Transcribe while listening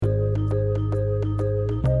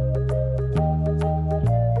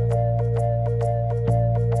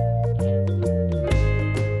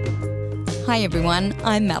Hi everyone,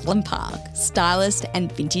 I'm Madeline Park, stylist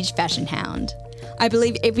and vintage fashion hound. I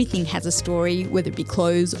believe everything has a story, whether it be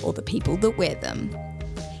clothes or the people that wear them.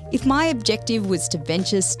 If my objective was to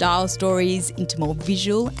venture style stories into more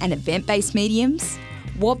visual and event-based mediums,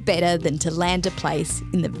 what better than to land a place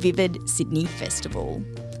in the Vivid Sydney Festival?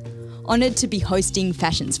 Honoured to be hosting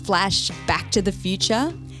Fashion's Flash Back to the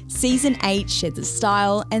Future, Season 8 sheds the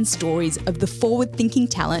style and stories of the forward-thinking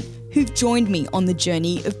talent who've joined me on the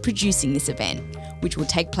journey of producing this event, which will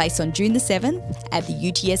take place on June the 7th at the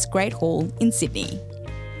UTS Great Hall in Sydney.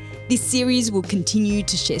 This series will continue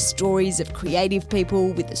to share stories of creative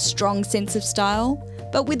people with a strong sense of style,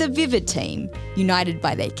 but with a vivid team, united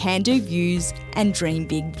by their can-do views and dream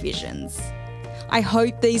big visions. I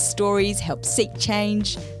hope these stories help seek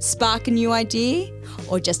change, spark a new idea,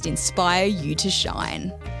 or just inspire you to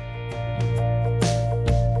shine.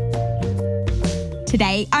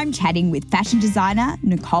 Today, I'm chatting with fashion designer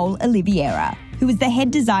Nicole Oliveira, who is the head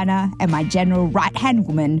designer and my general right-hand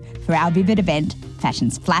woman for our Vivid event,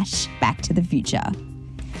 Fashion's Flash Back to the Future.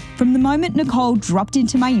 From the moment Nicole dropped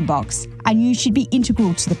into my inbox, I knew she'd be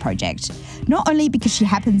integral to the project, not only because she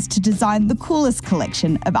happens to design the coolest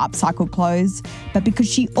collection of upcycled clothes, but because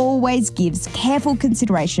she always gives careful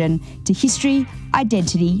consideration to history,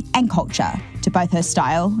 identity, and culture to both her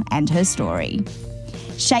style and her story.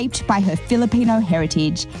 Shaped by her Filipino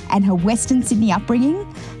heritage and her Western Sydney upbringing,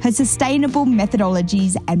 her sustainable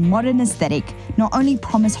methodologies and modern aesthetic not only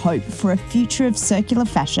promise hope for a future of circular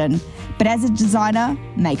fashion, but as a designer,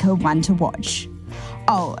 make her one to watch.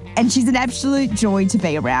 Oh, and she's an absolute joy to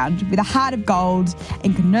be around, with a heart of gold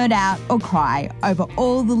and can nerd out or cry over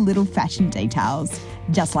all the little fashion details,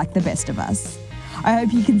 just like the best of us. I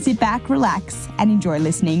hope you can sit back, relax, and enjoy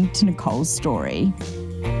listening to Nicole's story.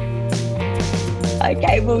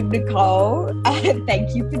 Okay, well, Nicole,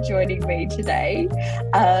 thank you for joining me today.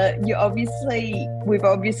 We've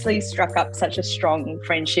obviously struck up such a strong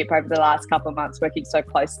friendship over the last couple of months, working so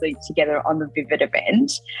closely together on the Vivid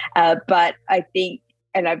event. But I think,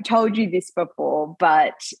 and I've told you this before,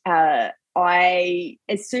 but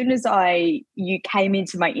as soon as you came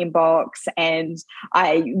into my inbox and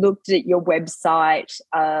I looked at your website,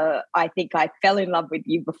 I think I fell in love with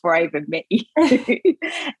you before I even met you.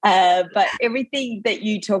 But everything that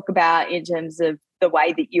you talk about in terms of the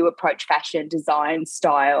way that you approach fashion, design,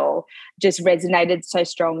 style, just resonated so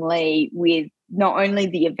strongly with not only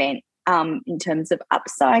the event in terms of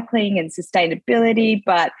upcycling and sustainability,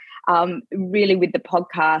 but really with the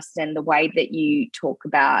podcast and the way that you talk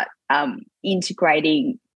about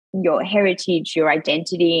integrating your heritage, your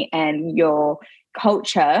identity, and your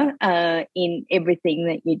culture in everything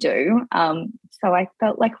that you do. So I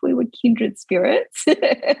felt like we were kindred spirits.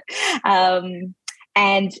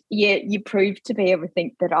 And yeah, you proved to be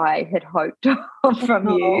everything that I had hoped from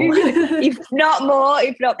you, if not more.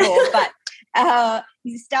 But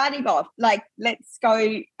starting off, let's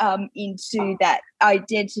go into that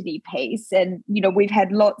identity piece. And, we've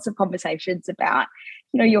had lots of conversations about,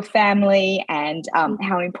 your family and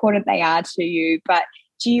how important they are to you. But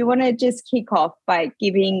do you want to just kick off by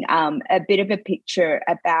giving a bit of a picture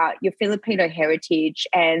about your Filipino heritage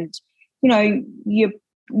and,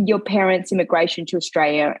 your parents' immigration to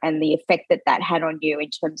Australia and the effect that had on you in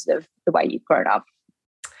terms of the way you've grown up?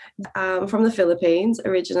 From the Philippines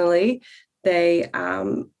originally. They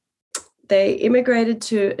immigrated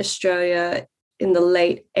to Australia in the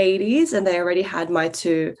late 80s, and they already had my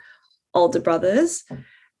two older brothers.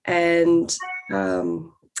 And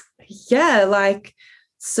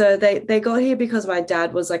so they got here because my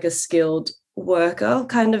dad was like a skilled worker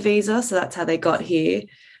kind of visa. So that's how they got here.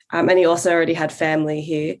 And he also already had family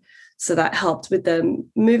here. So that helped with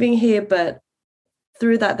them moving here. But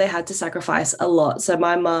through that, they had to sacrifice a lot. So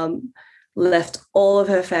my mum left all of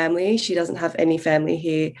her family. She doesn't have any family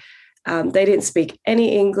here. They didn't speak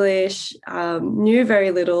any English, knew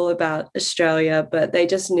very little about Australia, but they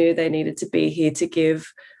just knew they needed to be here to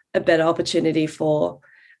give a better opportunity for,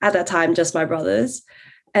 at that time, just my brothers.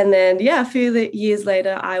 And then, a few years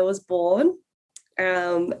later, I was born.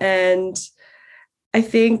 And I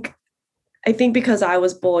think because I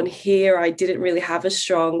was born here, I didn't really have a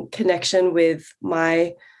strong connection with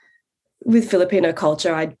Filipino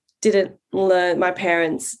culture. I didn't learn. My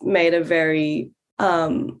parents made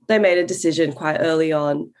they made a decision quite early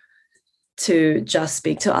on to just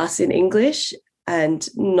speak to us in English and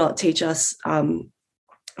not teach us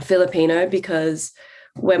Filipino, because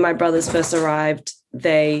when my brothers first arrived,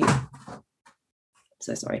 they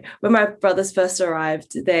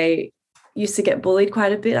used to get bullied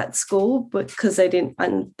quite a bit at school, but because they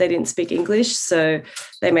didn't speak English, so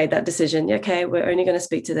they made that decision. Okay, we're only going to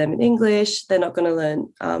speak to them in English. They're not going to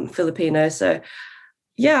learn Filipino. So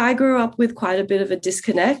yeah, I grew up with quite a bit of a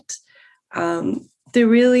disconnect.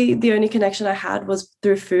 The only connection I had was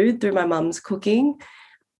through food, through my mum's cooking,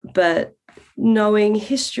 but knowing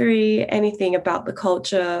history, anything about the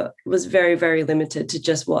culture was very, very limited to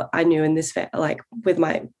just what I knew in this, with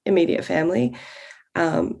my immediate family.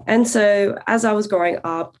 And so as I was growing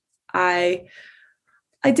up, I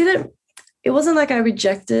didn't, it wasn't like I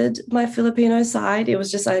rejected my Filipino side. It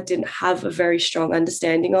was just I didn't have a very strong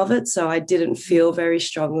understanding of it. So I didn't feel very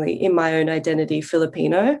strongly in my own identity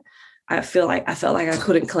Filipino. I felt like I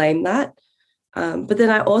couldn't claim that. But then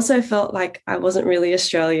I also felt like I wasn't really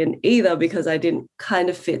Australian either, because I didn't kind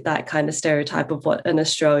of fit that kind of stereotype of what an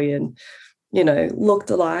Australian, looked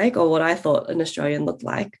like, or what I thought an Australian looked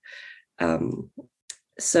like.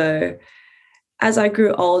 So as I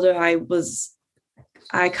grew older,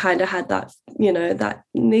 I kind of had that, that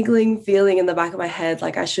niggling feeling in the back of my head,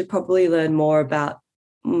 like I should probably learn more about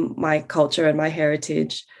my culture and my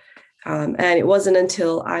heritage. And it wasn't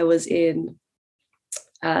until I was in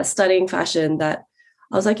studying fashion that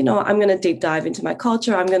I was like, I'm going to deep dive into my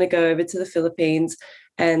culture. I'm going to go over to the Philippines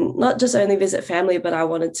and not just only visit family, but I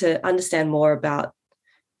wanted to understand more about,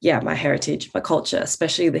 my heritage, my culture,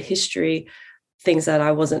 especially the history, things that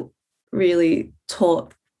I wasn't really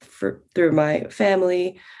taught through my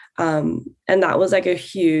family. And that was like a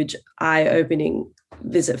huge eye-opening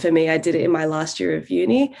visit for me. I did it in my last year of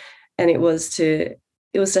uni, and it was to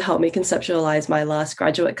help me conceptualize my last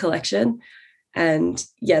graduate collection. And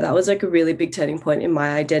that was like a really big turning point in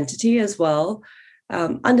my identity as well.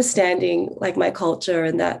 Understanding like my culture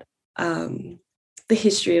and that the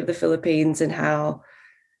history of the Philippines, and how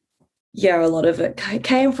a lot of it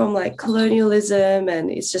came from like colonialism, and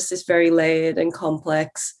it's just this very layered and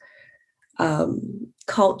complex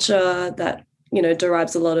culture that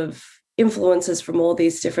derives a lot of influences from all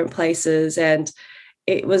these different places. And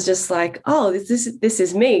it was just like, oh, this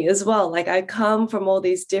is me as well. Like I come from all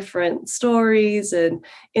these different stories and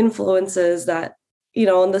influences that,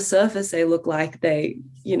 on the surface they look like they're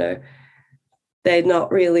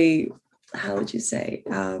not really, how would you say?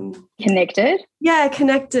 Connected? Yeah,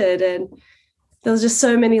 connected. And there was just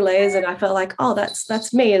so many layers, and I felt like, oh,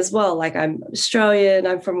 that's me as well. Like I'm Australian,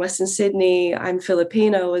 I'm from Western Sydney, I'm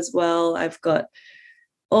Filipino as well. I've got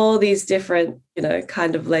all these different,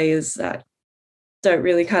 kind of layers that don't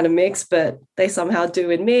really kind of mix, but they somehow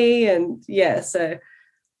do in me. And so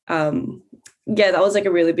that was like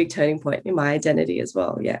a really big turning point in my identity as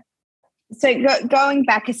well. Yeah. So going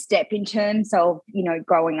back a step in terms of,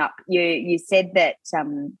 growing up, you said that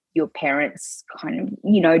your parents kind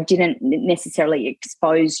of, didn't necessarily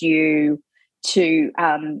expose you to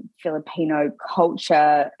Filipino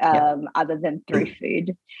culture other than through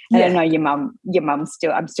food. And I know your mum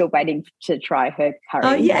still, I'm still waiting to try her curry.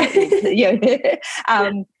 Oh, yeah.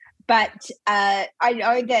 But I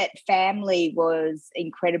know that family was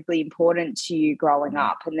incredibly important to you growing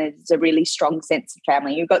up, and there's a really strong sense of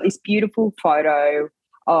family. You've got this beautiful photo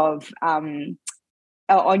of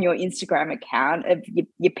on your Instagram account of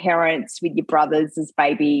your parents with your brothers as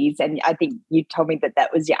babies, and I think you told me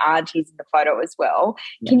that was your aunties in the photo as well.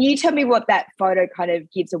 Yeah. Can you tell me what that photo kind of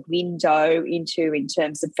gives a window into in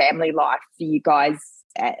terms of family life for you guys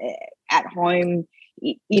at home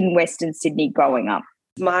in Western Sydney growing up?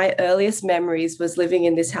 My earliest memories was living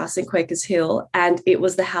in this house in Quakers Hill, and it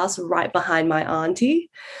was the house right behind my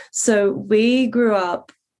auntie. So we grew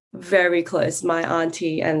up very close, my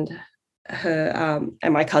auntie and her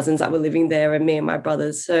and my cousins that were living there, and me and my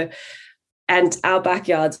brothers. So, and our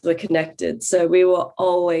backyards were connected. So we were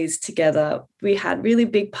always together. We had really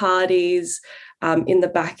big parties in the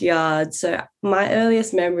backyard. So my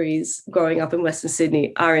earliest memories growing up in Western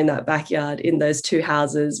Sydney are in that backyard, in those two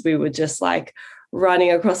houses. We were just like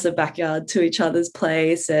running across the backyard to each other's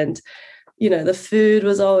place, and the food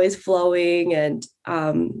was always flowing. And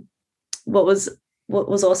what was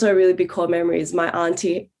also a really big core memory is my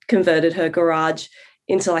auntie converted her garage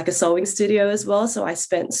into like a sewing studio as well. So I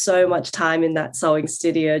spent so much time in that sewing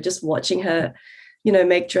studio just watching her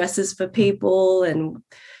make dresses for people, and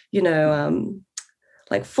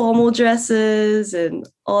like formal dresses and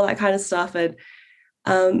all that kind of stuff. And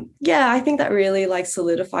I think that really like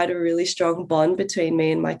solidified a really strong bond between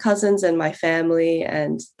me and my cousins and my family,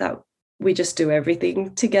 and that we just do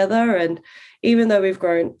everything together. And even though we've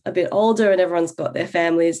grown a bit older and everyone's got their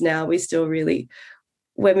families now, we still really,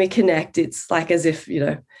 when we connect, it's like as if,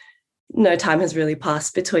 no time has really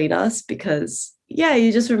passed between us, because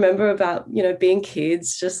you just remember about, being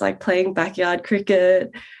kids, just like playing backyard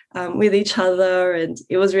cricket, with each other. And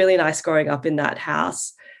it was really nice growing up in that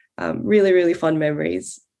house. Really, really fun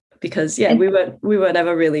memories because, we weren't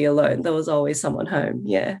ever really alone. There was always someone home.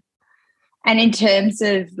 Yeah. And in terms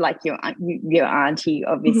of like your auntie,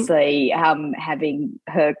 obviously having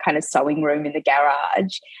her kind of sewing room in the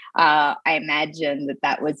garage, I imagine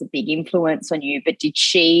that was a big influence on you. But did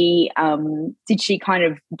she kind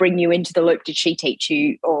of bring you into the loop? Did she teach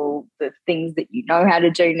you all the things that you know how to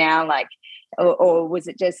do now? Like, or was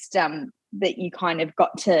it just that you kind of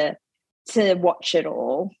got to watch it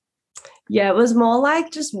all? Yeah, it was more like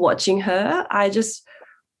just watching her.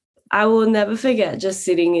 I will never forget just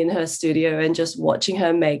sitting in her studio and just watching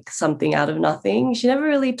her make something out of nothing. She never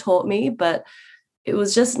really taught me, but it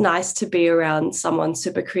was just nice to be around someone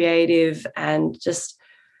super creative and just,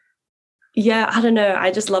 I don't know.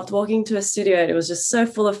 I just loved walking to a studio and it was just so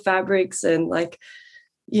full of fabrics and like,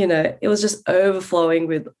 it was just overflowing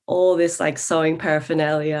with all this like sewing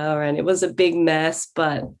paraphernalia and it was a big mess,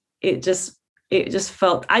 but it just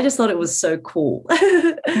felt, I just thought it was so cool.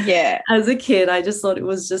 Yeah. As a kid, I just thought it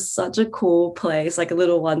was just such a cool place, like a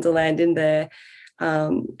little wonderland in there.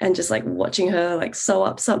 And just like watching her like sew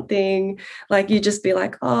up something, like you just be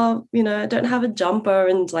like, oh, I don't have a jumper.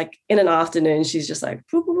 And like in an afternoon, she's just like,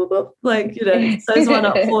 boop, boop, boop, boop, like, sews one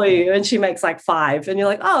up for you. And she makes like 5 and you're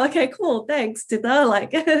like, oh, okay, cool. Thanks, Tita.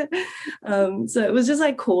 Like, so it was just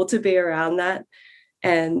like cool to be around that.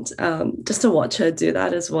 And just to watch her do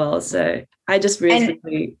that as well. So I just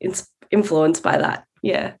really influenced by that.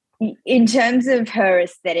 Yeah. In terms of her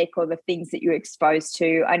aesthetic or the things that you're exposed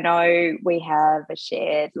to, I know we have a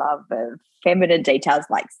shared love of feminine details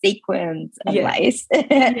like sequins and lace.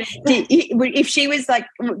 If she was like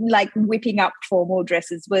whipping up formal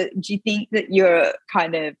dresses, do you think that your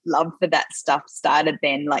kind of love for that stuff started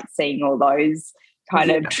then, like seeing all those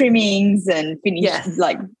kind of trimmings and finishes?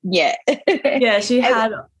 She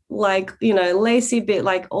had like, lacy bit,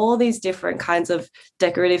 like all these different kinds of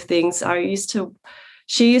decorative things.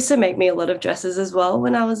 She used to make me a lot of dresses as well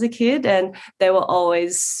when I was a kid, and they were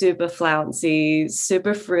always super flouncy,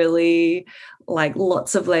 super frilly, like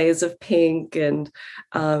lots of layers of pink, and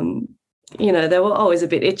they were always a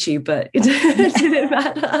bit itchy, but it didn't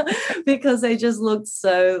matter because they just looked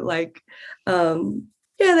so like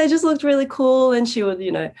they just looked really cool. And she would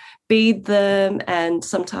bead them and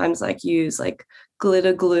sometimes like use like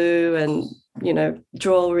glitter glue and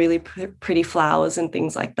draw really pretty flowers and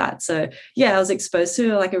things like that. So I was exposed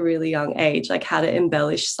to like a really young age, like how to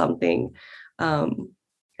embellish something, and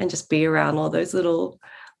just be around all those little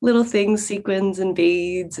things, sequins and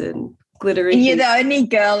beads and glittery. And you're the only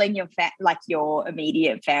girl in your your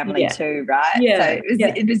immediate family too, right? Yeah. So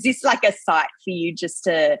was this like a site for you just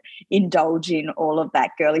to indulge in all of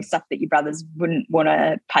that girly stuff that your brothers wouldn't want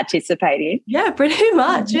to participate in? Yeah, pretty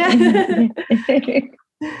much. Yeah.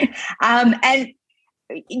 And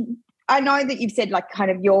I know that you've said like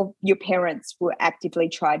kind of your parents were actively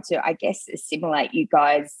trying to, I guess, assimilate you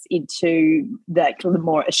guys into the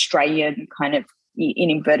more Australian kind of,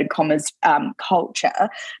 in inverted commas, culture.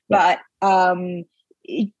 But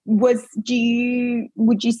would you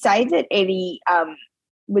say that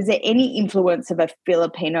was there any influence of a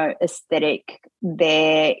Filipino aesthetic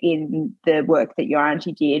there in the work that your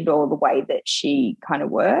auntie did or the way that she kind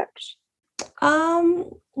of worked?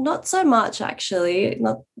 Not so much actually.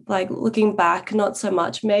 Not like looking back, not so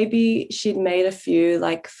much. Maybe she'd made a few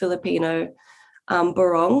like Filipino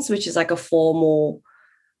barongs, which is like a formal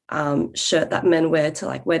shirt that men wear to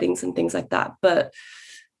like weddings and things like that. But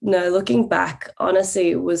no, looking back, honestly,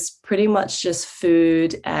 it was pretty much just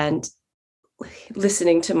food and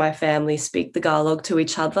listening to my family speak Tagalog to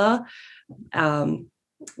each other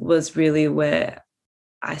was really where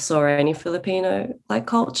I saw any Filipino like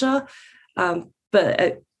culture.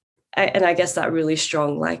 But I guess that really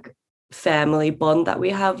strong like family bond that we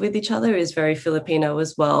have with each other is very Filipino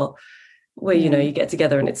as well, where you get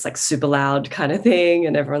together and it's like super loud kind of thing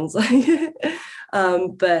and everyone's like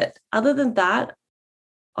but other than that,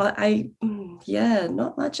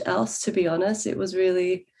 not much else, to be honest. It was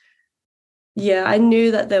really I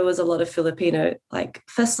knew that there was a lot of Filipino like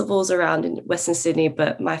festivals around in Western Sydney,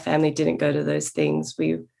 but my family didn't go to those things.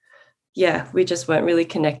 We just weren't really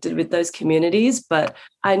connected with those communities. But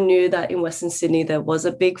I knew that in Western Sydney there was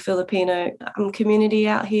a big Filipino community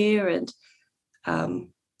out here, and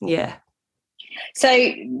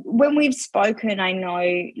So when we've spoken, I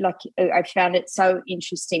know, like, I found it so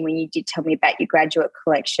interesting when you did tell me about your graduate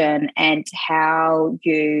collection and how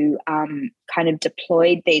you kind of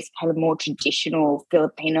deployed these kind of more traditional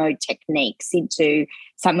Filipino techniques into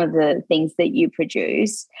some of the things that you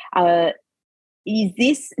produce. Did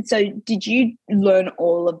you learn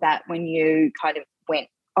all of that when you kind of went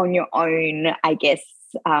on your own, I guess,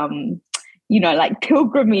 like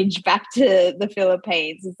pilgrimage back to the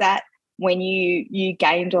Philippines? Is that when you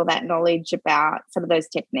gained all that knowledge about some of those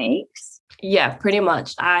techniques? Yeah, pretty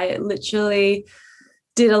much. I literally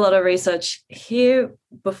did a lot of research here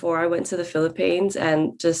before I went to the Philippines,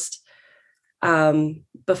 and just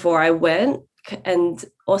before I went, and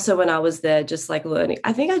also when I was there, just like learning.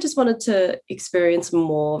 I think I just wanted to experience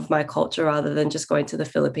more of my culture rather than just going to the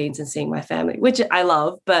Philippines and seeing my family, which I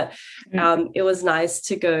love. But it was nice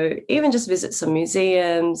to go even just visit some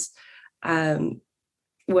museums,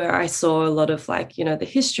 where I saw a lot of the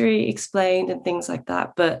history explained and things like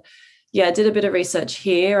that. But yeah, I did a bit of research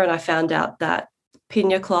here, and I found out that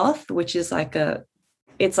piña cloth, which is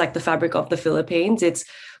it's like the fabric of the Philippines. It's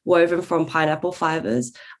woven from pineapple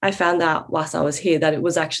fibers. I found out whilst I was here that it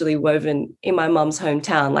was actually woven in my mum's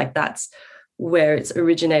hometown. Like, that's where it's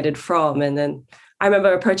originated from. And then I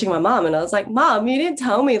remember approaching my mum and I was like, Mum, you didn't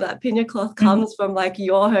tell me that piña cloth comes from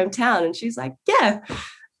your hometown. And she's like, yeah,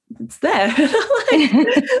 it's there.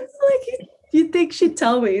 You'd think she'd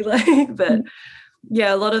tell me, but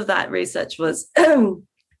yeah, a lot of that research was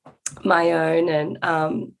my own. And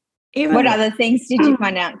even what other things did you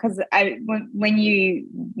find out? Because when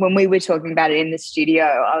we were talking about it in the studio,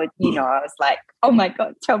 I was like, oh my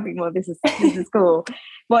God, tell me more. This is cool.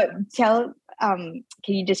 Can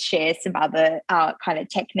you just share some other kind of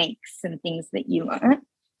techniques and things that you learned?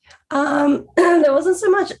 There wasn't so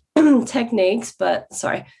much techniques, but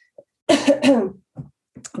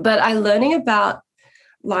I'm learning about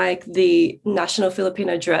the national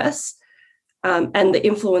Filipino dress, and the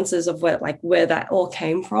influences of where that all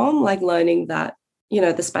came from, learning that,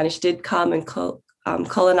 the Spanish did come and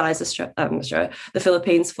colonize the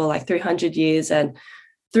Philippines for 300 years. And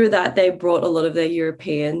through that, they brought a lot of their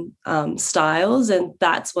European styles. And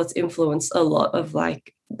that's what's influenced a lot of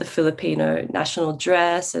the Filipino national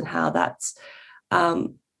dress, and how that's,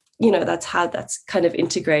 that's how that's kind of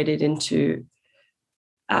integrated into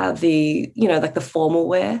the formal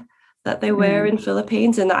wear that they wear in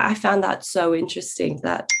Philippines. And I found that so interesting,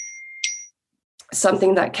 that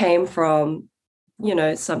something that came from,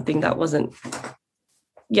 something that wasn't,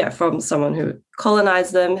 from someone who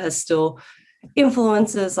colonized them, has still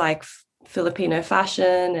influences Filipino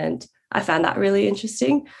fashion. And I found that really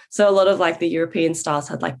interesting. So a lot of the European styles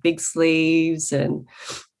had big sleeves and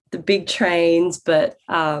the big trains, but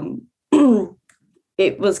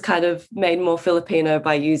it was kind of made more Filipino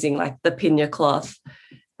by using the piña cloth.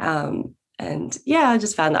 And yeah, I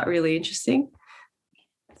just found that really interesting.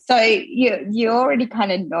 So you're already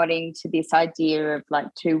kind of nodding to this idea of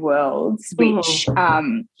two worlds, which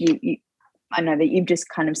you I know that you've just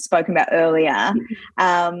kind of spoken about earlier,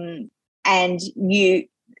 and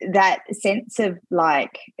that sense of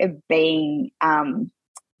of being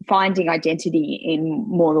finding identity in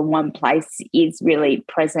more than one place is really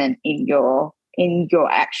present in your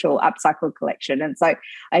actual upcycle collection. And so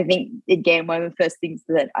I think, again, one of the first things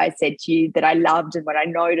that I said to you that I loved and what I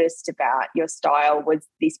noticed about your style was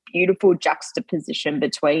this beautiful juxtaposition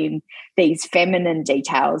between these feminine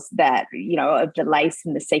details that, of the lace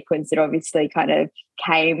and the sequins that obviously kind of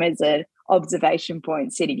came as an observation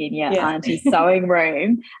point sitting in your auntie's sewing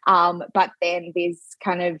room. But then this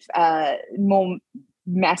kind of more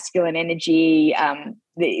masculine energy, and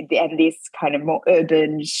this kind of more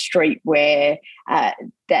urban streetwear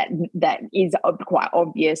that is quite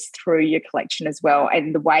obvious through your collection as well,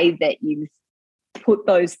 and the way that you've put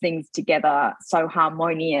those things together so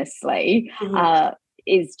harmoniously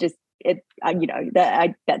is just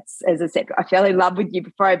that's, as I said, I fell in love with you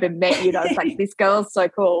before I even met you. I was like, this girl's so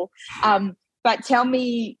cool. But tell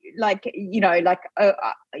me,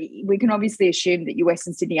 we can obviously assume that your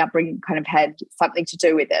Western Sydney upbringing kind of had something to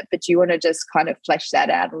do with it, but do you want to just kind of flesh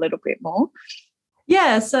that out a little bit more?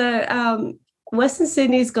 Yeah, so Western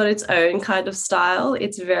Sydney's got its own kind of style.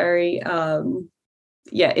 It's very,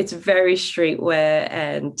 it's very streetwear,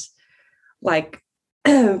 and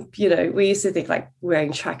we used to think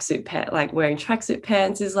wearing tracksuit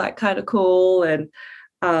pants is kind of cool, and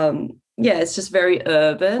it's just very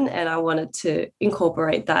urban, and I wanted to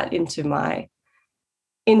incorporate that into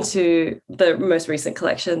the most recent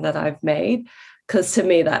collection that I've made, because to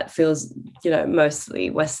me that feels,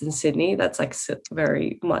 mostly Western Sydney. That's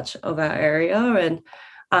very much of our area, and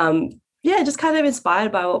just kind of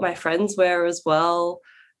inspired by what my friends wear as well,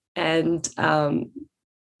 and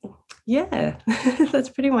that's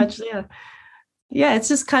pretty much it's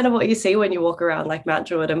just kind of what you see when you walk around Mount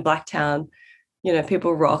Druitt and Blacktown.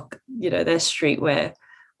 People rock, their streetwear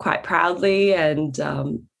quite proudly, and,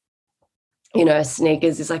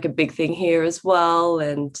 sneakers is a big thing here as well.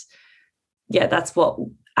 And that's what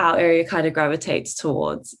our area kind of gravitates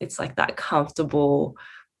towards. It's like that comfortable,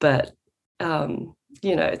 but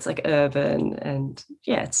it's like urban and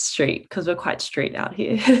yeah, it's street because we're quite street out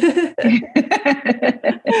here.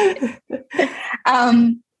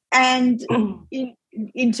 And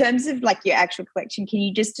in terms of like your actual collection, can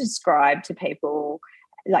you just describe to people,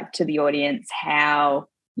 like to the audience, how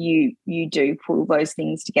you do pull those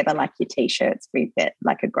things together, like your t-shirts? We've got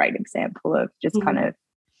like a great example of just kind of.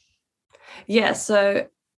 Yeah, so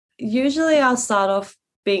usually I'll start off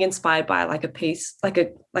being inspired by like a piece, like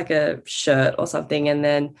a shirt or something, and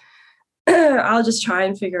then I'll just try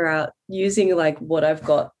and figure out using like what I've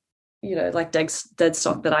got, like dead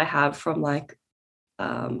stock that I have from like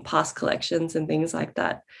past collections and things like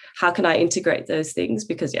that. How can I integrate those things?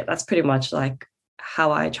 Because yeah, that's pretty much like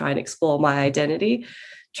how I try and explore my identity,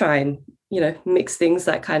 try and mix things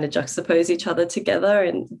that kind of juxtapose each other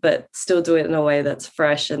together, but still do it in a way that's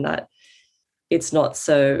fresh and that it's not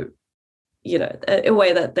so, a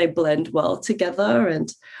way that they blend well together.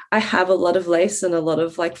 And I have a lot of lace and a lot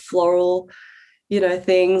of like floral,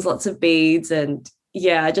 things, lots of beads. And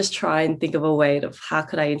yeah, I just try and think of a way of how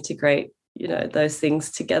could I integrate, those things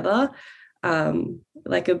together.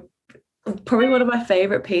 Probably one of my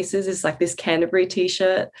favorite pieces is like this Canterbury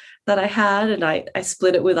t-shirt that I had, and I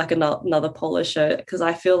split it with like another polo shirt because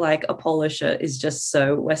I feel like a polo shirt is just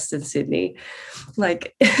so Western Sydney,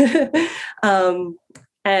 like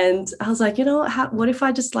and I was like, what if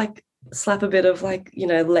I just like slap a bit of like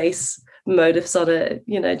lace motifs on it,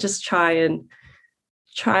 just try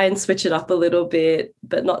and switch it up a little bit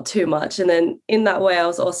but not too much. And then in that way I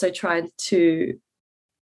was also trying to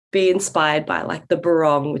be inspired by like the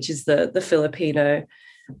barong, which is the Filipino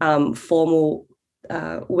formal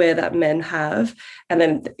wear that men have, and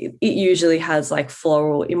then it usually has like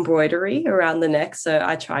floral embroidery around the neck, so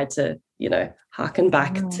I tried to harken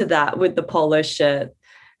back to that with the polo shirt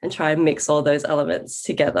and try and mix all those elements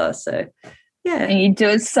together. So yeah, and you do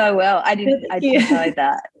it so well. I didn't know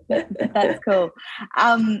that. That's cool.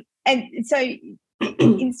 And so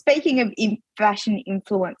in speaking of fashion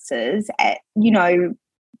influences,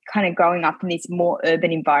 kind of growing up in this more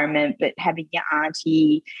urban environment, but having your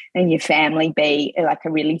auntie and your family be like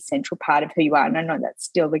a really central part of who you are, and I know that's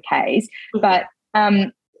still the case, but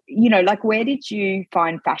like where did you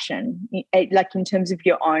find fashion, like in terms of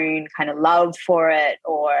your own kind of love for it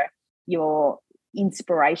or your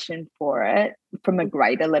inspiration for it from a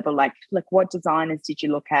greater level? Like what designers did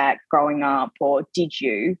you look at growing up, or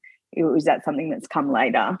was that something that's come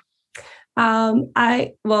later?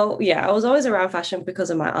 I was always around fashion because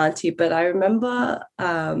of my auntie, but I remember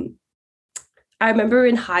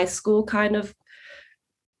in high school kind of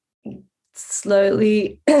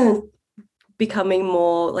slowly becoming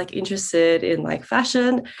more like interested in like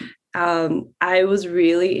fashion. I was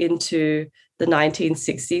really into the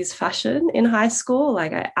 1960s fashion in high school.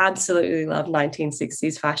 Like I absolutely loved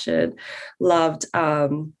 1960s fashion, loved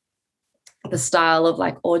the style of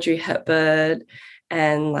like Audrey Hepburn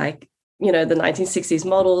and like the 1960s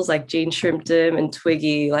models like Jean Shrimpton and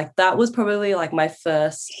Twiggy. Like that was probably like my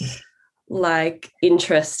first like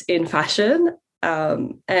interest in fashion.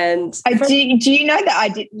 And do you know that I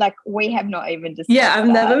did, like we have not even discussed I've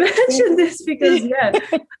never mentioned this because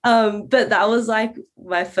but that was like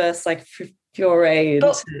my first like foray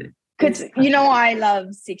into, because I love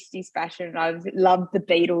 60s fashion. I loved the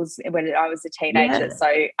Beatles when I was a teenager,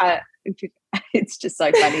 so it's just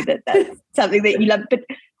so funny that that's something that you love. But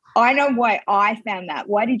I know why I found that.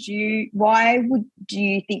 Why do you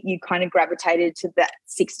think you kind of gravitated to that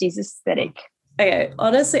 60s aesthetic? Okay,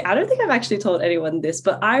 honestly, I don't think I've actually told anyone this,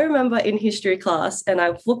 but I remember in history class, and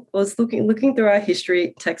I was looking through our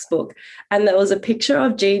history textbook, and there was a picture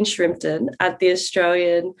of Jean Shrimpton at the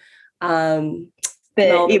Australian.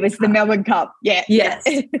 It was the Melbourne Cup, yeah. Yes,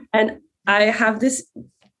 and I have this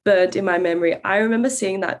burnt in my memory. I remember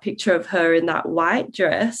seeing that picture of her in that white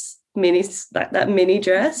dress, that mini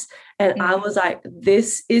dress, and I was like,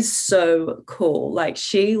 this is so cool. Like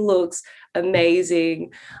she looks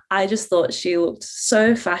amazing. I just thought she looked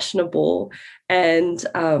so fashionable, and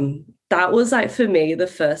that was like for me the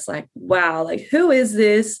first like, wow, like who is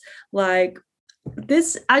this? Like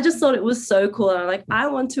this, I just thought it was so cool. And I'm like, I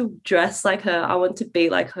want to dress like her. I want to be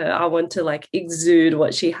like her. I want to like exude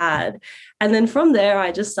what she had. And then from there,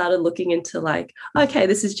 I just started looking into like, okay,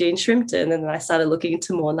 this is Jean Shrimpton. And then I started looking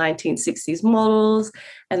into more 1960s models.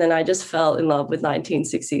 And then I just fell in love with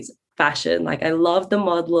 1960s fashion. Like I love the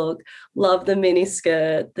mod look, love the mini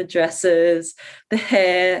skirt, the dresses, the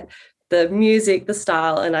hair, the music, the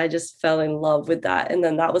style, and I just fell in love with that. And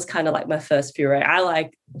then that was kind of like my first foray. I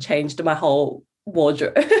like changed my whole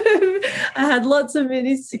wardrobe. I had lots of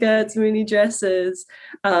mini skirts, mini dresses.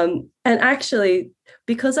 And actually,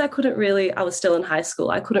 because I was still in high school,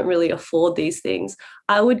 I couldn't really afford these things.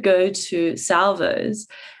 I would go to Salvos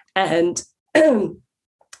and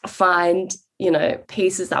find,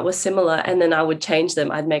 pieces that were similar, and then I would change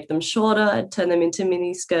them. I'd make them shorter, I'd turn them into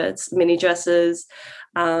mini skirts, mini dresses.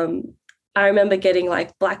 I remember getting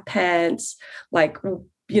like black pants, like,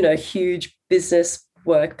 huge business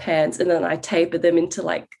work pants, and then I tapered them into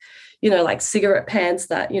like cigarette pants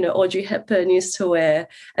that, Audrey Hepburn used to wear.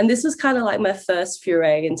 And this was kind of like my first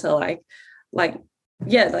foray into like my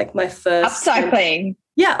first upcycling.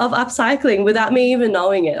 Of upcycling without me even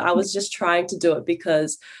knowing it. I was just trying to do it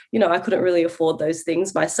because, I couldn't really afford those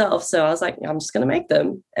things myself. So I was like, I'm just going to make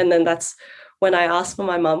them. And then that's when I asked for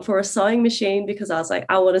my mum for a sewing machine, because I was like,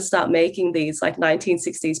 I want to start making these like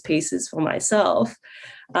 1960s pieces for myself.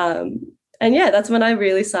 And that's when I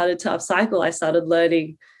really started to upcycle. I started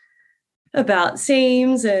learning about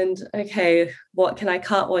seams and, okay, what can I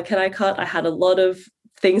cut? What can I cut? I had a lot of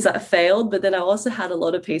things that failed, but then I also had a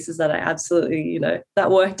lot of pieces that I absolutely,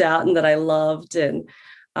 that worked out and that I loved. And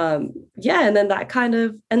and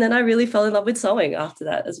then I really fell in love with sewing after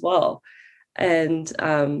that as well. And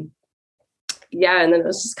and then it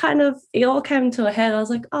was just it all came to a head. I was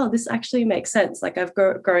like, oh, this actually makes sense. Like I've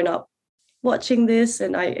grown up watching this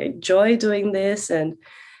and I enjoy doing this, and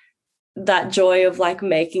that joy of like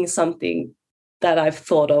making something that I've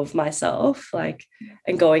thought of myself, like,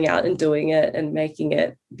 and going out and doing it and making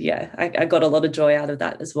it. Yeah, I got a lot of joy out of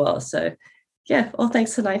that as well. So all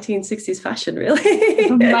thanks to 1960s fashion, really.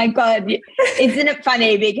 Oh my God. Isn't it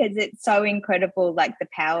funny? Because it's so incredible, like the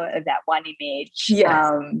power of that one image.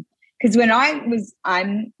 Yes. Because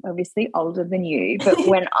I'm obviously older than you, but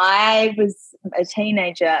when I was a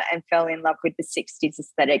teenager and fell in love with the 60s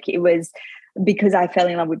aesthetic, it was because I fell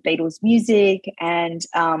in love with Beatles music and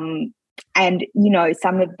some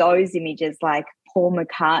of those images, like Paul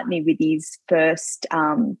McCartney with his first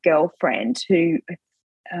girlfriend, who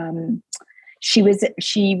she was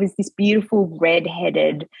this beautiful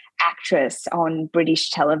red-headed actress on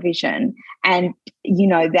British television, and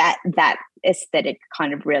that aesthetic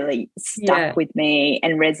kind of really stuck with me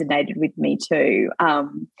and resonated with me too.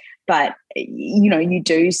 But you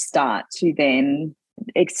do start to then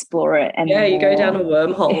explore it, and you go down a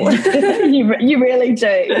wormhole. you really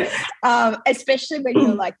do, especially when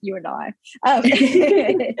you're like you and I.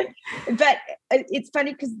 But it's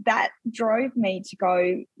funny because that drove me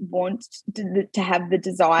to want to have the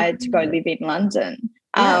desire to go live in London.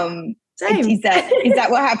 Same. Is that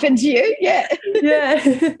what happened to you? Yeah.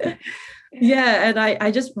 And I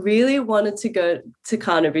just really wanted to go to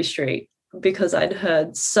Carnaby Street because I'd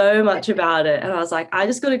heard so much about it, and I was like, I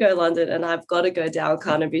just got to go to London and I've got to go down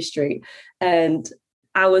Carnaby Street. And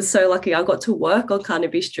I was so lucky I got to work on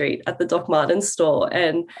Carnaby Street at the Doc Martens store,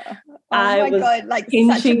 and I was like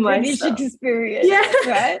pinching such a British myself. Experience,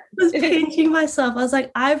 right? I was pinching myself. I was like,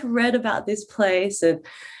 I've read about this place and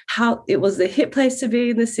how it was the hip place to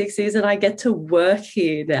be in the 60s, and I get to work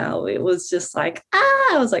here now. It was just like,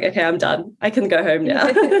 I was like, okay, I'm done. I can go home now.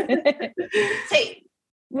 See,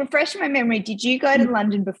 refresh my memory. Did you go to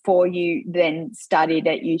London before you then studied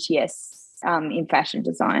at UTS in fashion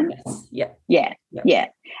design? Yes. Yeah.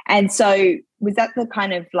 And so was that the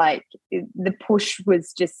kind of like the push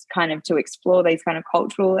was just kind of to explore these kind of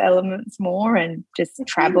cultural elements more and just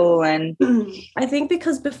travel? And I think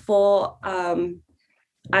because before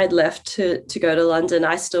I'd left to go to London,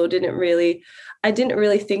 I didn't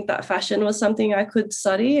really think that fashion was something I could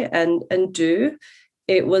study and do.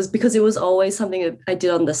 It was because it was always something I did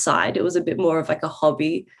on the side. It was a bit more of like a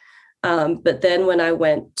hobby. But then when I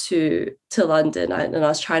went to London and I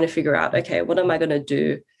was trying to figure out, okay, what am I going to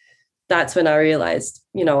do? That's when I realized,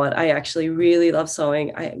 you know what, I actually really love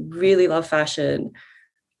sewing. I really love fashion.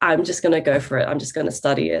 I'm just going to go for it. I'm just going to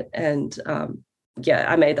study it. And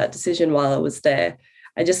I made that decision while I was there.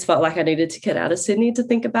 I just felt like I needed to get out of Sydney to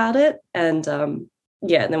think about it. And and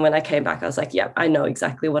then when I came back, I was like, I know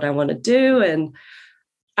exactly what I want to do. And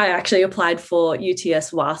I actually applied for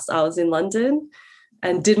UTS whilst I was in London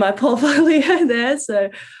and did my portfolio there. So,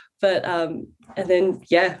 and then,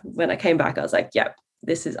 when I came back, I was like,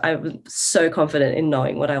 I was so confident in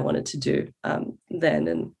knowing what I wanted to do then.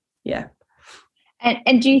 And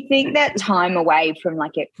And do you think that time away from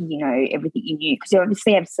everything you knew, because you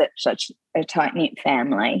obviously have such a tight-knit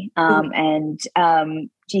family, and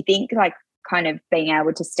do you think like kind of being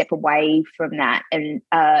able to step away from that and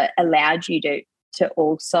allowed you to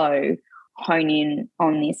also hone in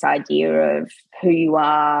on this idea of who you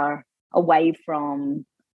are away from,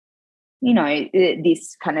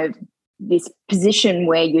 this kind of this position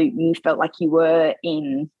where you felt like you were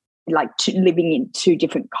in living in two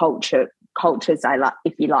different cultures,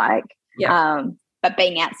 if you like. Yeah. But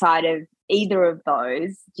being outside of either of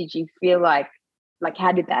those, did you feel like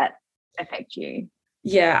how did that affect you?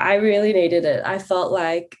 Yeah, I really needed it. I felt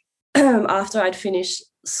like after I'd finished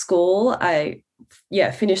school, I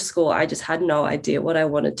just had no idea what I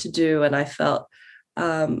wanted to do. And I felt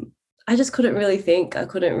I just couldn't really think. I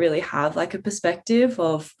couldn't really have like a perspective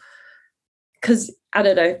of, because I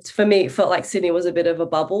don't know, for me, it felt like Sydney was a bit of a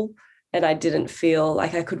bubble, and I didn't feel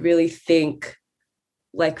like I could really think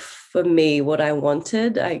like for me what I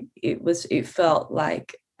wanted. It felt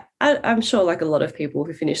like, I'm sure like a lot of people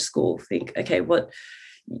who finish school think, okay, what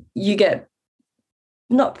you get,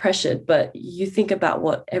 not pressured, but you think about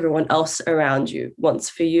what everyone else around you wants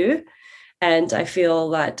for you. And I feel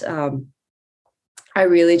that I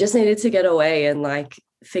really just needed to get away and like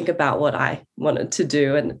think about what I wanted to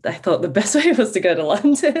do. And I thought the best way was to go to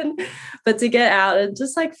London, but to get out and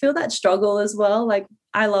just like feel that struggle as well. Like,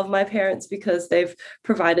 I love my parents because they've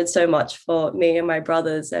provided so much for me and my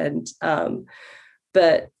brothers. And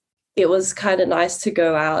but it was kind of nice to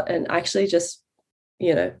go out and actually just,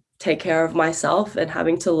 take care of myself, and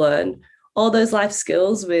having to learn all those life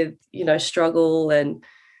skills with, struggle and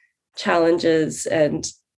challenges, and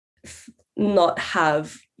not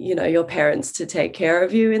have, your parents to take care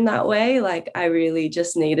of you in that way. Like, I really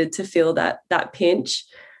just needed to feel that pinch.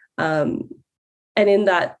 And in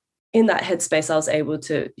that headspace, I was able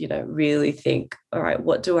to, really think, all right,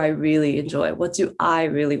 what do I really enjoy? What do I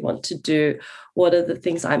really want to do? What are the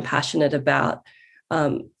things I'm passionate about?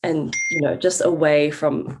 And, just away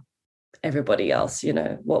from everybody else,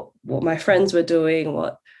 what my friends were doing,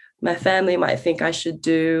 what my family might think I should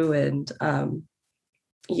do. And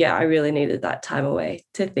I really needed that time away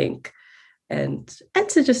to think and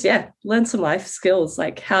to just, learn some life skills,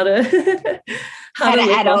 like how to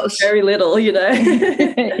live off very little,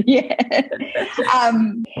 Yeah.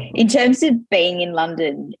 In terms of being in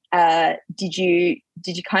London, did you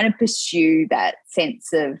kind of pursue that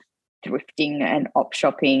sense of thrifting and op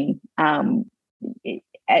shopping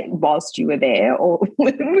whilst you were there, or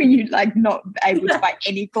were you like not able to buy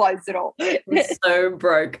any clothes at all? I was so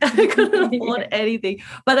broke. I couldn't afford anything.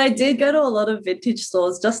 But I did go to a lot of vintage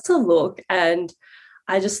stores just to look, and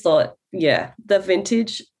I just thought, the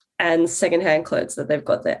vintage and secondhand clothes that they've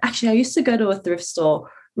got there. Actually, I used to go to a thrift store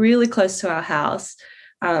really close to our house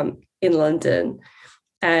in London,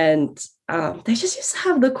 and they just used to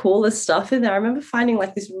have the coolest stuff in there. I remember finding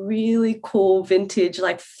like this really cool vintage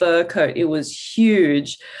like fur coat. It was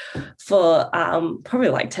huge for probably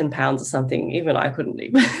like £10 or something. Even I couldn't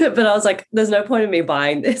even. But I was like, there's no point in me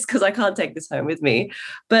buying this because I can't take this home with me.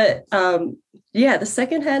 But the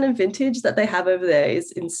secondhand and vintage that they have over there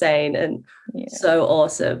is insane and so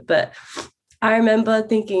awesome. But I remember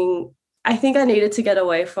thinking, I think I needed to get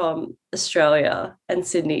away from Australia and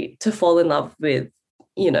Sydney to fall in love with,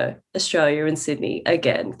 Australia and Sydney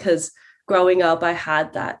again, because growing up I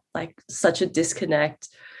had that like such a disconnect,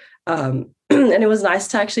 and it was nice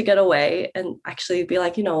to actually get away and actually be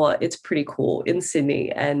like, you know what, it's pretty cool in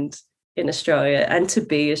Sydney and in Australia, and to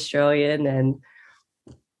be Australian. And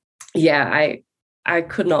I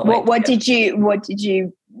could not wait. What did you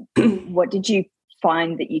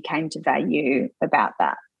find that you came to value about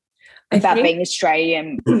that, being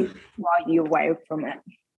Australian while you were away from it?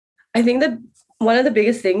 I think that one of the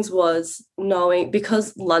biggest things was knowing,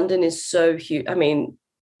 because London is so huge. I mean,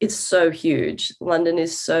 it's so huge. London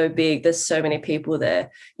is so big. There's so many people there.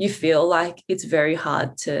 You feel like it's very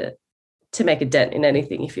hard to make a dent in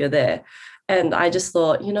anything if you're there. And I just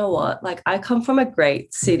thought, you know what, like I come from a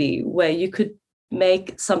great city where you could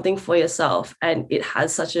make something for yourself and it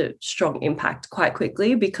has such a strong impact quite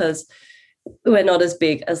quickly, because we're not as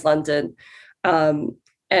big as London.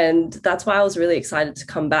 And that's why I was really excited to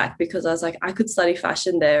come back, because I was like, I could study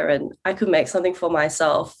fashion there and I could make something for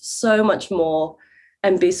myself so much more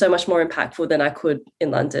and be so much more impactful than I could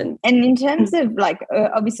in London. And in terms of like,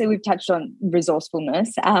 obviously we've touched on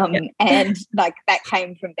resourcefulness, and like that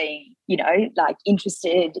came from being, like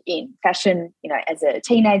interested in fashion, as a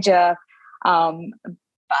teenager,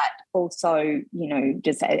 but also,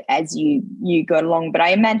 just as you got along. But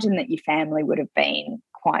I imagine that your family would have been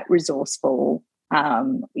quite resourceful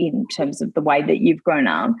in terms of the way that you've grown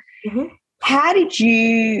up. Mm-hmm. How did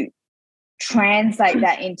you translate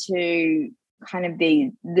that into kind of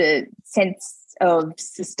the sense of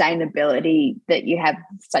sustainability that you have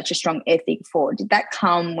such a strong ethic for? Did that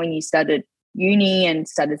come when you started uni and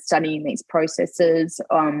started studying these processes?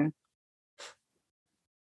 I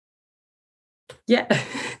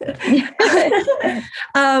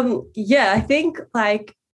think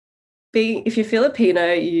like if you're Filipino,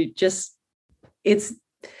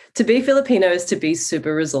 to be Filipino is to be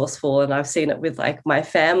super resourceful. And I've seen it with like my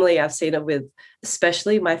family. I've seen it with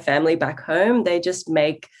especially my family back home. They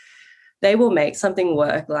will make something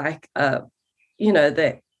work. Like, there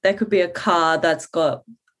could be a car that's got,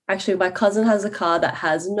 actually my cousin has a car that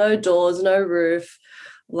has no doors, no roof.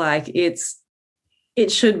 Like it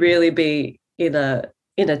should really be in a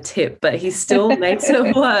tip, but he still makes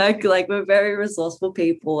it work. Like, we're very resourceful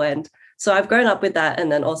people. And so I've grown up with that.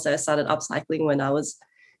 And then also started upcycling when I was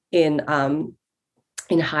in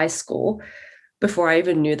high school, before I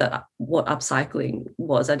even knew that what upcycling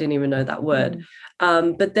was. I didn't even know that word.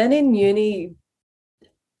 But then in uni,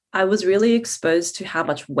 I was really exposed to how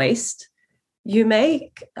much waste you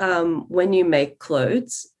make when you make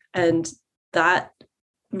clothes. And that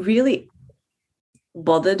really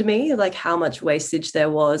bothered me, like how much wastage there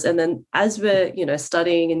was. And then as we're,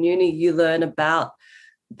 studying in uni, you learn about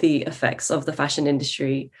the effects of the fashion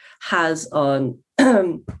industry has on,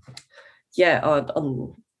 on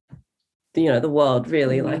the world,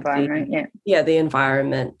 really, like the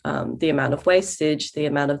environment, the amount of wastage, the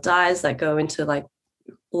amount of dyes that go into like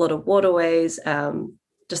a lot of waterways,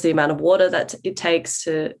 just the amount of water that it takes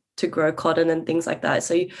to grow cotton and things like that.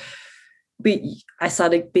 So I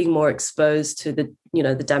started being more exposed to the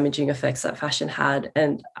damaging effects that fashion had,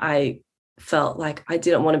 and I felt like I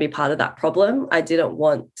didn't want to be part of that problem. I didn't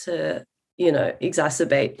want to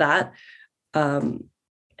exacerbate that. And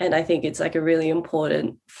I think it's like a really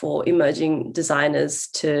important for emerging designers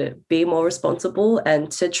to be more responsible and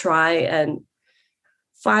to try and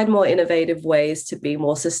find more innovative ways to be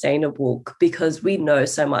more sustainable, because we know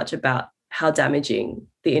so much about how damaging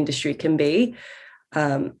the industry can be.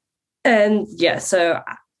 So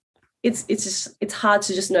it's hard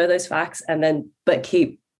to just know those facts and then but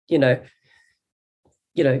keep doing all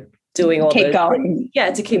keep those going.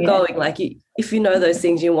 To keep going. Like if you know those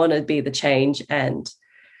things, you want to be the change. And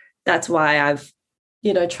that's why I've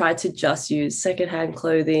tried to just use secondhand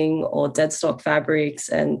clothing or dead stock fabrics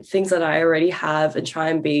and things that I already have, and try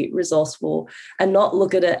and be resourceful and not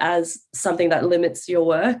look at it as something that limits your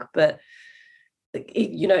work, but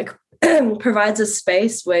it provides a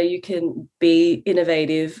space where you can be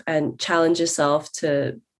innovative and challenge yourself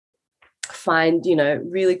to find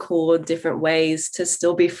really cool different ways to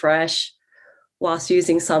still be fresh whilst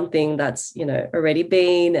using something that's already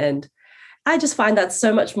been. And I just find that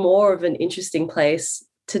so much more of an interesting place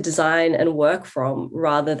to design and work from,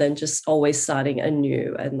 rather than just always starting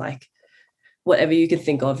anew and like whatever you can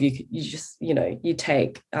think of, you just you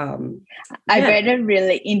take. I read a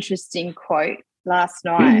really interesting quote last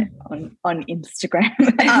night on Instagram,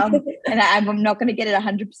 and I'm not going to get it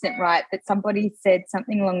 100% right, but somebody said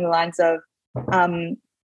something along the lines of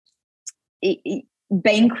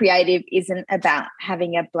being creative isn't about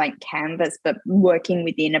having a blank canvas, but working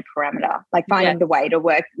within a parameter, like finding the way to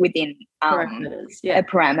work within a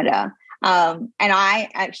parameter. And I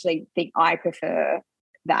actually think I prefer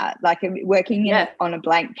that. Like working on a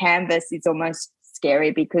blank canvas is almost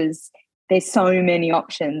scary because there's so many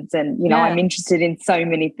options, and I'm interested in so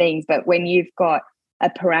many things. But when you've got a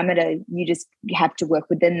parameter, you have to work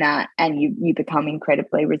within that, and you become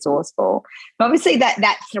incredibly resourceful. But obviously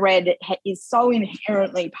that thread is so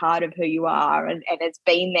inherently part of who you are, and it's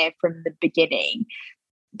been there from the beginning.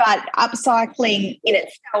 But upcycling in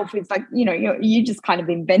itself is like, you just kind of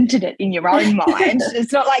invented it in your own mind.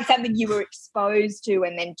 It's not like something you were exposed to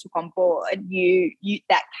and then took on board. You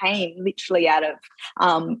that came literally out of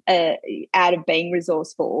being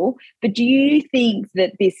resourceful. But do you think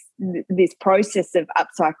that this process of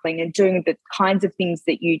upcycling and doing the kinds of things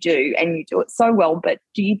that you do, and you do it so well, but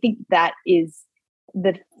do you think that is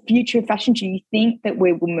the future of fashion? Do you think that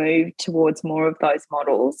we will move towards more of those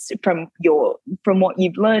models from what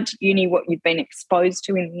you've learned at uni, what you've been exposed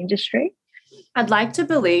to in the industry? I'd like to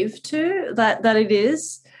believe too that it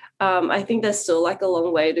is. I think there's still like a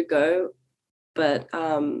long way to go, but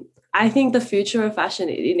I think the future of fashion,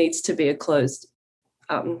 it needs to be a closed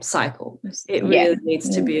cycle. It really needs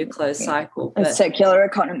to be a closed cycle. But, a circular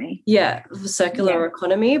economy. Yeah, circular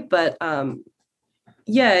economy. But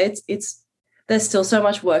it's there's still so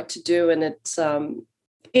much work to do, and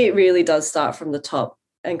it really does start from the top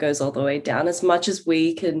and goes all the way down. As much as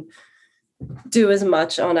we can do as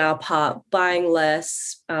much on our part, buying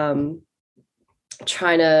less, trying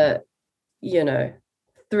to,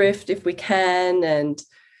 thrift if we can, and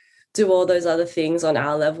do all those other things on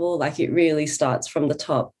our level, like it really starts from the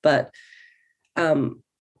top. But a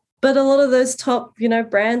lot of those top,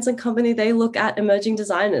 brands and company, they look at emerging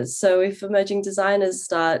designers. So if emerging designers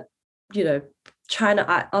start, trying to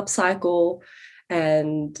upcycle,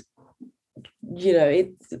 and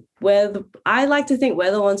I like to think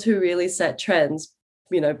we're the ones who really set trends,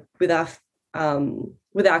 with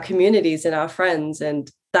our communities and our friends,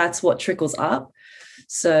 and that's what trickles up.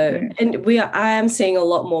 So, and I am seeing a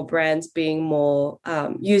lot more brands being more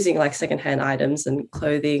using like secondhand items and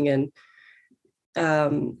clothing. And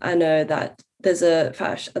I know that there's a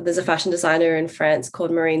fashion designer in France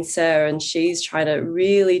called Marine Serre, and she's trying to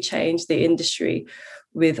really change the industry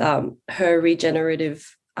with her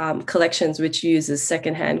regenerative collections, which uses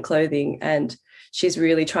secondhand clothing, and she's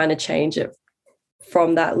really trying to change it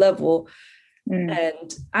from that level.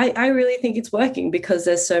 And I really think it's working, because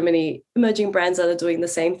there's so many emerging brands that are doing the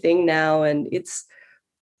same thing now, and it's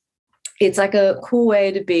like a cool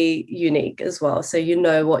way to be unique as well. So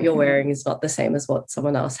what you're wearing is not the same as what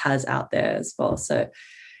someone else has out there as well. So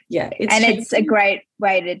yeah, it's a great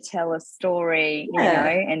way to tell a story,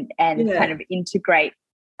 and kind of integrate.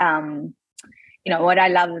 What I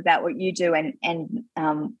love about what you do, and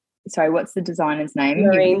sorry, what's the designer's name?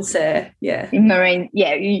 Marine Serre. Yeah. Marine.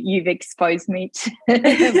 Yeah, you've exposed me to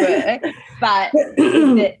the word. But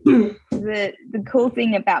the cool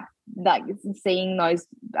thing about like seeing those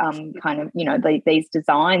kind of these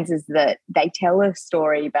designs is that they tell a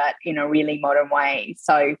story, but in a really modern way.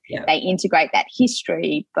 So they integrate that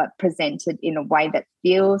history, but present it in a way that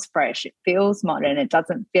feels fresh. It feels modern. It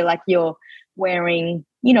doesn't feel like you're wearing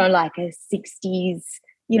like a 60s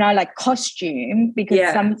like costume,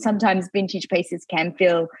 because sometimes vintage pieces can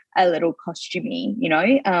feel a little costumey,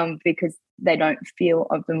 because they don't feel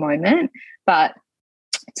of the moment. But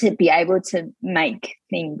to be able to make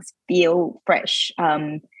things feel fresh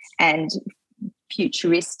and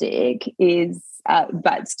futuristic is,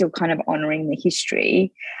 but still kind of honouring the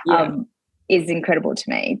history, is incredible to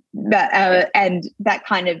me. But and that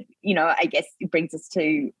kind of, I guess it brings us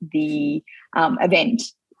to the event.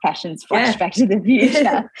 Fashion's Flash Back to the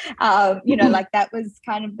Future. Like that was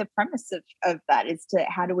kind of the premise of that, is to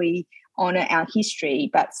how do we honour our history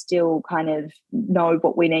but still kind of know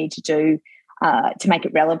what we need to do to make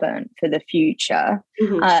it relevant for the future.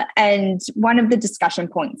 And one of the discussion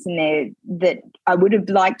points in there that I would have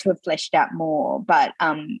liked to have fleshed out more, but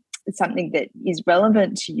something that is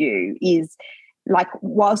relevant to you is, like,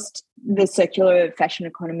 whilst the circular fashion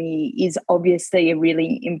economy is obviously a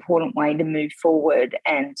really important way to move forward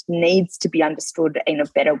and needs to be understood in a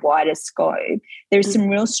better, wider scope, there are some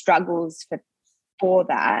real struggles for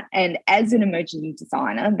that. And as an emerging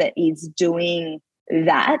designer that is doing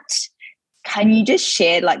that, can you just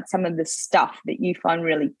share like some of the stuff that you find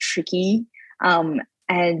really tricky? And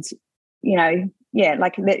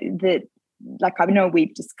like like I know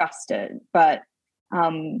we've discussed it, but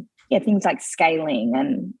things like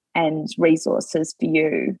scaling and resources for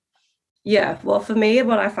you. Yeah, well, for me,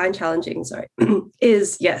 what I find challenging,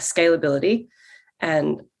 is scalability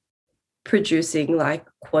and producing like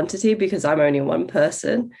quantity, because I'm only one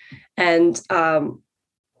person. And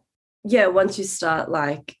once you start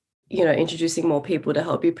like, introducing more people to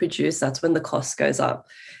help you produce, that's when the cost goes up.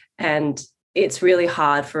 And it's really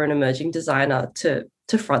hard for an emerging designer to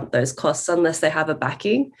front those costs unless they have a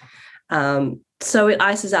backing. So it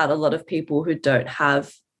ices out a lot of people who don't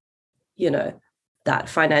have, that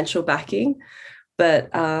financial backing. But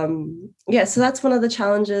so that's one of the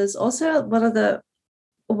challenges. Also, one of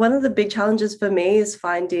the big challenges for me is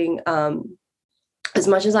finding, as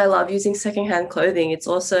much as I love using secondhand clothing, it's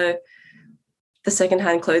also the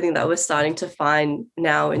secondhand clothing that we're starting to find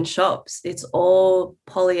now in shops. It's all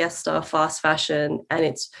polyester, fast fashion, and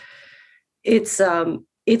it's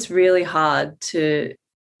really hard to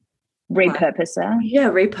repurpose that.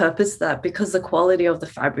 Repurpose that, because the quality of the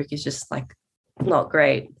fabric is just like not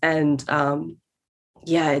great. And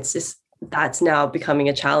it's just, that's now becoming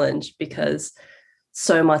a challenge, because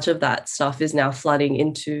so much of that stuff is now flooding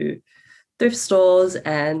into thrift stores.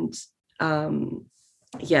 And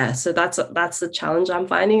so that's the challenge I'm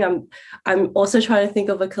finding. I'm also trying to think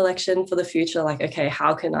of a collection for the future, like, okay,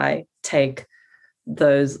 how can I take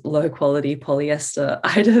those low quality polyester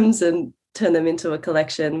items and turn them into a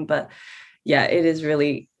collection? But it is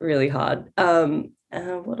really, really hard.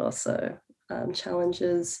 What also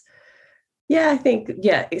challenges? I think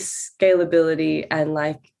scalability and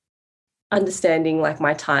like understanding like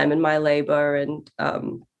my time and my labor, and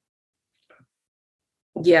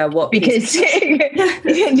because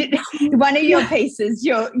one of your pieces,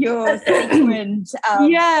 your sequined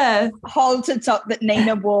hole to top that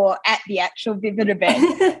Nina wore at the actual Vivid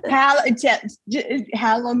event.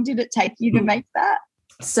 How long did it take you to make that?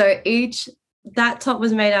 So that top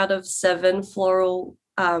was made out of 7 floral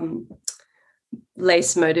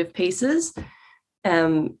lace motif pieces,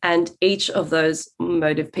 and each of those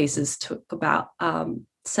motif pieces took about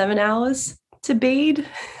 7 hours to bead.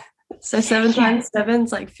 So 7 times 7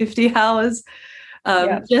 is like 50 hours.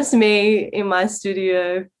 Just me in my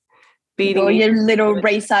studio beating all your little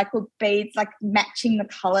recycled beads, like matching the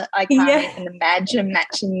color. I can't even imagine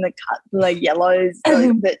matching the yellows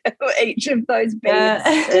each of those beads.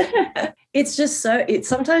 It's just it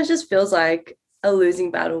sometimes just feels like a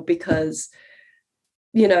losing battle because,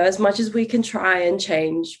 you know, as much as we can try and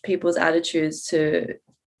change people's attitudes to,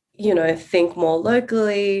 you know, think more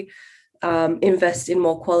locally, invest in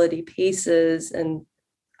more quality pieces, and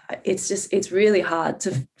it's really hard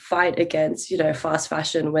to fight against, you know, fast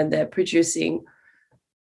fashion when they're producing,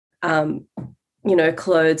 you know,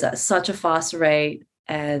 clothes at such a fast rate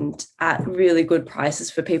and at really good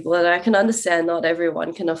prices for people. And I can understand not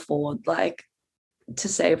everyone can afford like to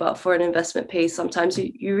save up for an investment piece. Sometimes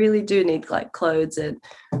you really do need like clothes, and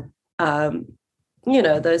you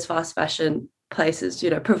know, those fast fashion places, you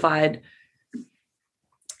know, provide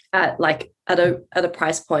at a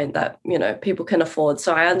price point that, you know, people can afford.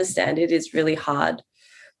 So I understand it is really hard,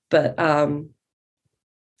 but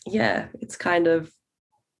it's kind of,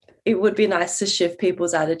 it would be nice to shift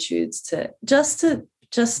people's attitudes to just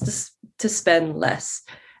to spend less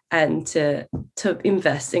and to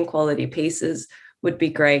invest in quality pieces would be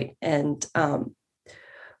great, and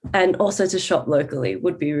also to shop locally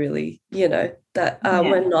would be really, you know, that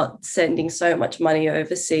we're not sending so much money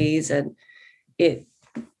overseas, and it,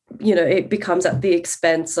 you know, it becomes at the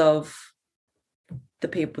expense of the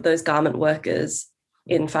people, those garment workers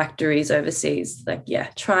in factories overseas, like,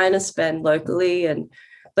 trying to spend locally.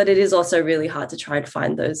 But it is also really hard to try and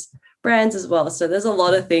find those brands as well. So there's a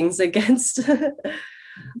lot of things against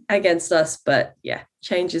us, but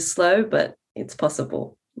change is slow, but it's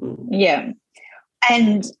possible. Yeah.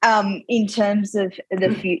 And in terms of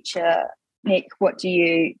the future, Nick, what do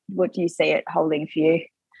you see it holding for you?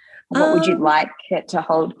 What would you like it to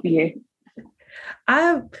hold for you?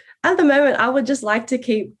 At the moment, I would just like to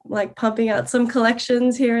keep like pumping out some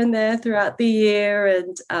collections here and there throughout the year,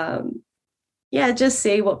 and just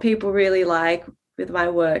see what people really like with my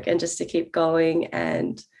work, and just to keep going.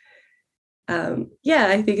 And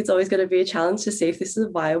I think it's always going to be a challenge to see if this is a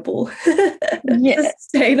viable,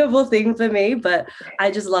 sustainable thing for me. But I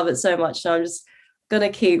just love it so much, so I'm just going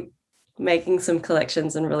to keep making some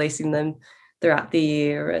collections and releasing them throughout the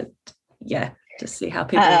year, and just see how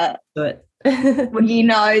people do it. Well, you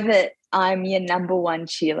know that I'm your number one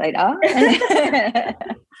cheerleader.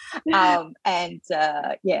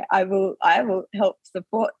 I will help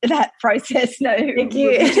support that process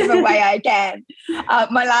whichever way I can.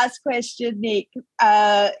 My last question, Nick,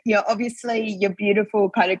 obviously your beautiful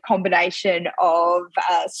kind of combination of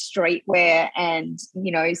streetwear and,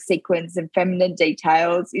 you know, sequins and feminine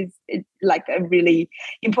details is like a really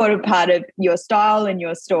important part of your style and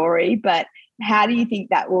your story. But how do you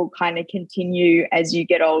think that will kind of continue as you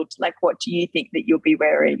get old? Like, what do you think that you'll be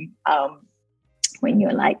wearing when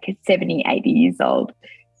you're like 70, 80 years old?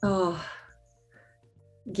 Oh,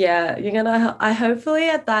 yeah. I hopefully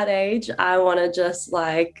at that age, I want to just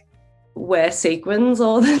like wear sequins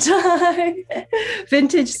all the time,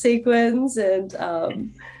 vintage sequins, and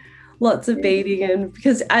lots of beading. And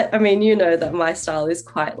because I mean, you know that my style is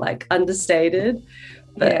quite like understated.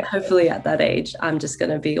 But hopefully at that age, I'm just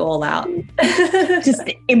going to be all out. Just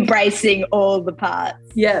embracing all the parts.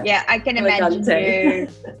 Yeah. Yeah, I can imagine you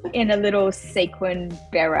in a little sequin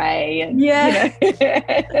beret. And,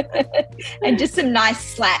 and just some nice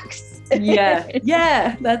slacks.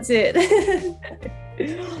 Yeah, that's it.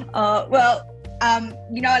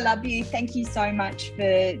 I love you. Thank you so much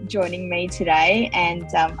for joining me today. And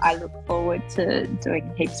I look forward to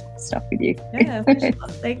doing heaps of stuff with you. Yeah, for sure.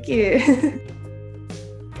 Thank you.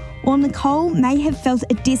 While Nicole may have felt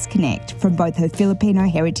a disconnect from both her Filipino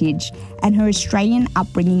heritage and her Australian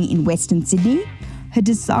upbringing in Western Sydney, her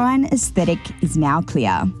design aesthetic is now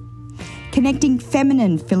clear. Connecting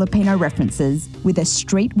feminine Filipino references with a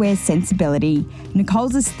streetwear sensibility,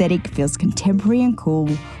 Nicole's aesthetic feels contemporary and cool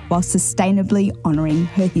while sustainably honouring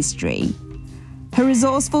her history. Her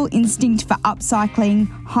resourceful instinct for upcycling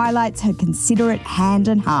highlights her considerate hand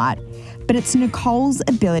and heart, but it's Nicole's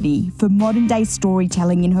ability for modern-day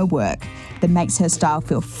storytelling in her work that makes her style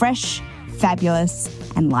feel fresh, fabulous,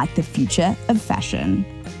 and like the future of fashion.